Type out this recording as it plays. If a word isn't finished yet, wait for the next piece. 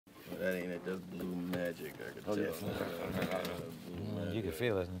That ain't it. That's blue magic. I can tell. You can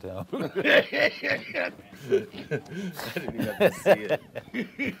feel it and tell. I didn't even have to see it.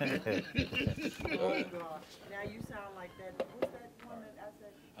 Oh God! Now you sound like that. What's that one that I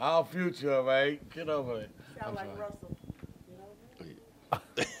said? Our future, right? Get over it. Sound like Russell.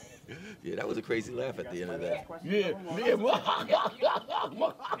 Yeah, that was a crazy laugh at the end of that. Yeah.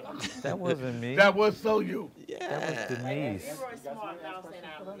 That wasn't me. That was so you. That was Denise. Leroy Smart now saying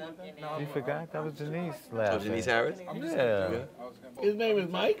I'm nothing. You forgot? That was Denise Oh, laughing. Denise Harris? Yeah. His name is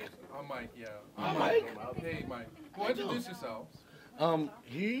Mike. I'm Mike, yeah. Hi, Mike. Hey, Mike. Well, introduce yourselves.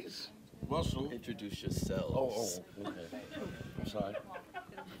 He's Russell. Introduce yourselves. Oh, okay. I'm sorry.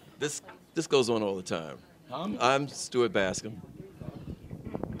 This goes on all the time. I'm Stuart Bascom.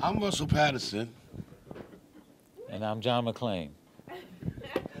 I'm Russell Patterson. And I'm John McClain.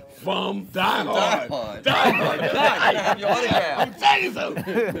 From Die Hard. Have your autograph. I'm telling you so.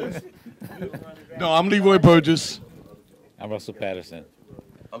 No, I'm Leroy Burgess. I'm Russell Patterson.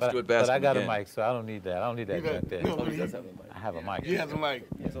 I'm But, Stuart but Bascom. I got again. a mic, so I don't need that. I don't need that junk there. No, Oh, he does have a mic. I have a mic. He has a mic.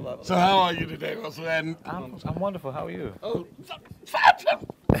 There's a lot of So how are you today, Russell? And I'm wonderful. How are you? oh,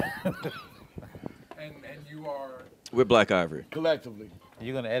 And you are... We're Black Ivory. collectively.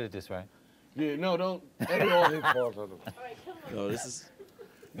 You're going to edit this, right? Yeah, no, don't. Edit all his parts of it. No, this is.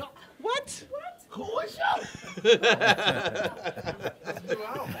 No. What? Who is you? Yeah.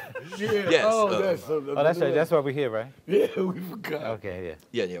 Yes, Oh, that's, Oh, that's right. That's why we're here, right? Yeah, we forgot. Okay,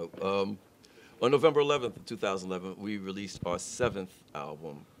 yeah. Yeah. On November 11th of 2011, we released our 7th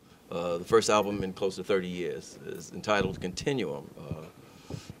album. The first album in close to 30 years is entitled Continuum.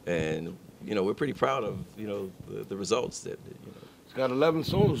 And, we're pretty proud of, the results that, It's got 11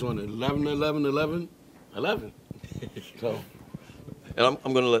 songs on it. 11, 11, 11, 11. So. And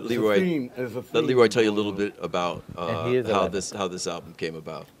I'm going to let Leroy tell you a little bit about how this album came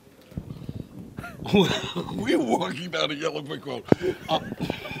about. We're walking down a yellow brick road.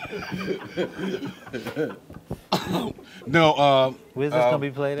 Where's this going to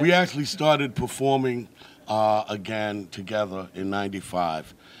be played at? We actually started performing again together in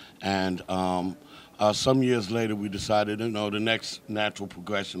 '95, and some years later we decided, the next natural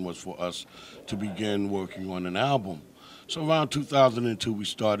progression was for us to begin working on an album. So around 2002 we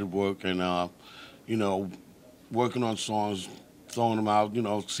started work and, working on songs, throwing them out,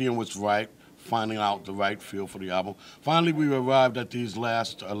 seeing what's right, finding out the right feel for the album. Finally we arrived at these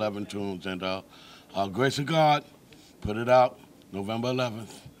last 11 tunes and grace of God, put it out November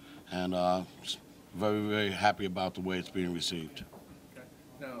 11th, and very, very happy about the way it's being received. Okay.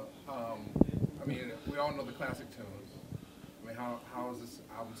 Now, we all know the classic tunes. How is this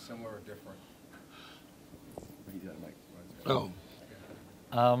album similar or different? Oh.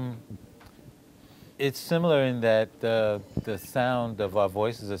 It's similar in that the sound of our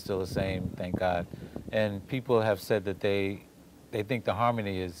voices are still the same, thank God. And people have said that they think the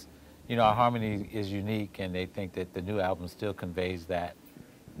harmony is, our harmony is unique, and they think that the new album still conveys that.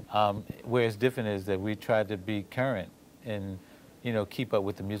 Where it's different is that we try to be current and, keep up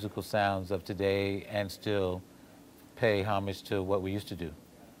with the musical sounds of today and still pay homage to what we used to do.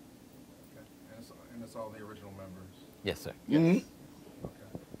 Okay. And it's all the original members? Yes, sir. Mm-hmm. Okay.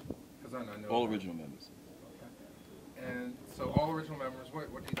 Because I know All original members. Okay. And so all original members, what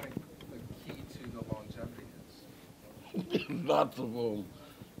do you think the key to the longevity is? Lots of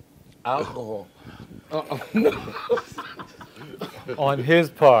alcohol. On his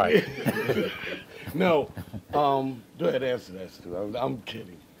part. No. Go ahead, answer that, Stu. I'm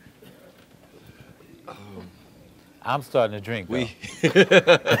kidding. I'm starting to drink,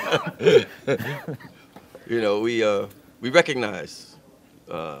 though. We recognize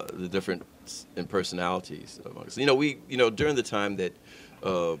the difference in personalities among us. During the time that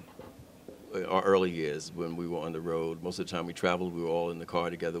our early years when we were on the road, most of the time we traveled, we were all in the car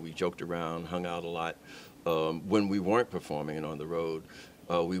together, we joked around, hung out a lot. When we weren't performing and on the road,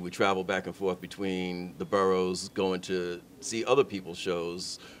 we would travel back and forth between the boroughs, going to see other people's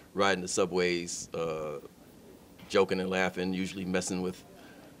shows, riding the subways, joking and laughing, usually messing with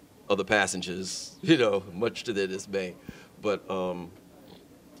other passengers, much to their dismay. But,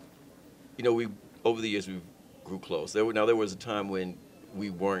 we over the years we grew close. There was a time when we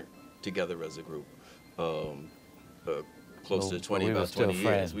weren't together as a group. Close to 20 years.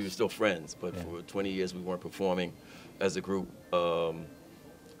 Friends. We were still friends, but for 20 years we weren't performing as a group or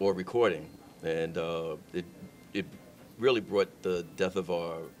recording. And it really brought the death of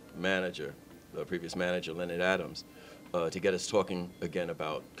our manager, the previous manager, Leonard Adams, to get us talking again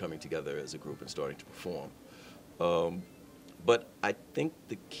about coming together as a group and starting to perform. But I think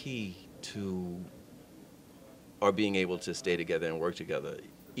the key to our being able to stay together and work together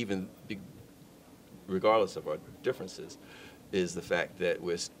even regardless of our differences, is the fact that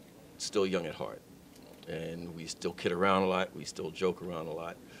we're still young at heart, and we still kid around a lot, we still joke around a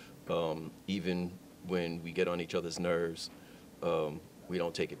lot. Even when we get on each other's nerves, we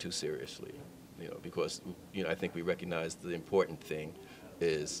don't take it too seriously, because I think we recognize the important thing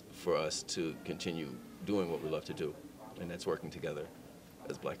is for us to continue doing what we love to do, and that's working together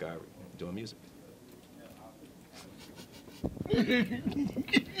as Black Ivory, doing music.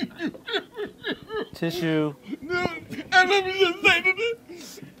 Tissue. No, and let me just say to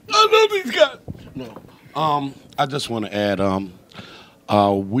this, I know these guys. No, I just want to add,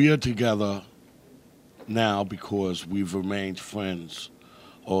 we are together now because we've remained friends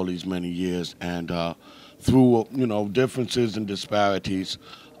all these many years, and through differences and disparities,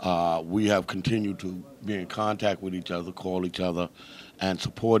 we have continued to be in contact with each other, call each other, and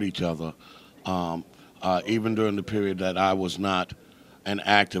support each other. Even during the period that I was not an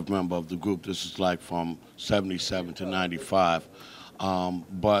active member of the group, this is like from 77 to 95.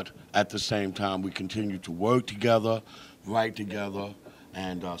 But at the same time, we continue to work together, write together,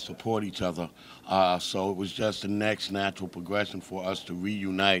 and support each other. So it was just the next natural progression for us to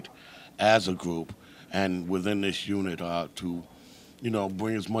reunite as a group, and within this unit to,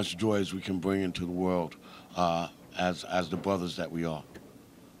 bring as much joy as we can bring into the world as the brothers that we are.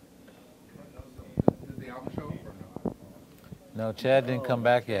 Did the album show or no? No, Chad didn't come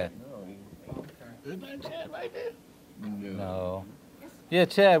back yet. Isn't that Chad right there? No. Yeah,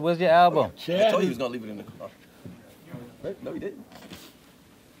 Chad, where's your album? Chad. I told you he was gonna leave it in the car. Right? No, he didn't.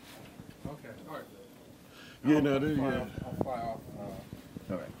 Okay, all right. Yeah, no, this, yeah. I'll fly off.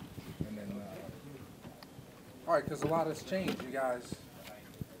 All right. And then, all right, because a lot has changed. You guys,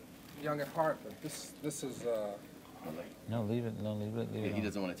 young at heart, but this is. No, leave it. No, leave it. Leave Yeah, it. he on.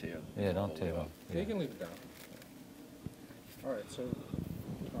 doesn't want to tear. Yeah, don't tear it. Yeah, you can leave it down. All right, so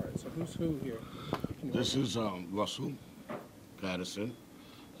who's who here? This is Russell Patterson.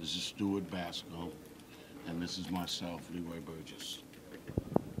 This is Stuart Basco. And this is myself, Leroy Burgess.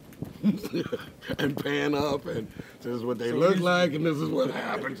 And pan up, and this is what they look like, and this is what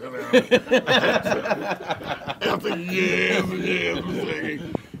happened to them. After years and years of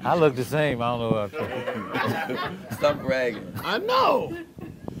singing. I look the same. I don't know what. Stop bragging. I know.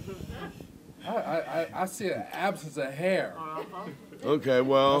 I see an absence of hair. Okay,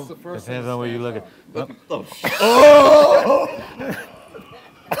 well. That's the first Depends thing on where you look that at.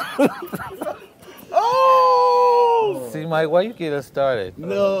 Oh! See, Mike, why you get us started?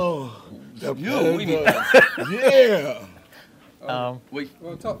 No. We need Yeah. Wait.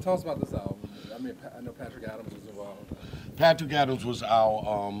 Well, tell us about this album. I mean, I know Patrick Adams was involved. Patrick Adams was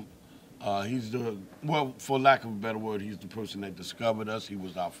our, he's the, well, for lack of a better word, he's the person that discovered us. He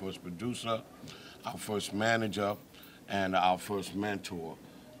was our first producer, our first manager, and our first mentor.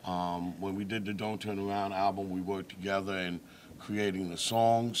 When we did the Don't Turn Around album, we worked together in creating the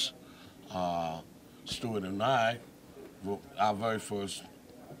songs. Stuart and I, our very first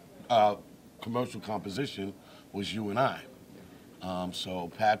commercial composition was You and I. So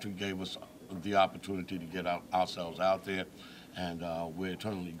Patrick gave us the opportunity to get ourselves out there, and we're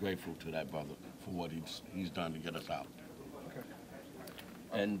eternally grateful to that brother for what he's done to get us out.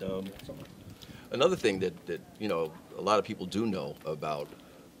 And another thing that a lot of people do know about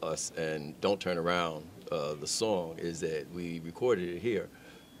us and Don't Turn Around, the song, is that we recorded it here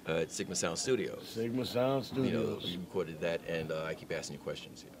at Sigma Sound Studios. Sigma Sound Studios. We recorded that, and I keep asking you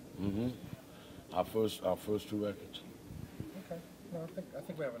questions here. Mm-hmm. Our first two records. Okay. No, I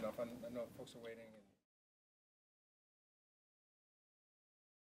think we have enough. I know folks are waiting.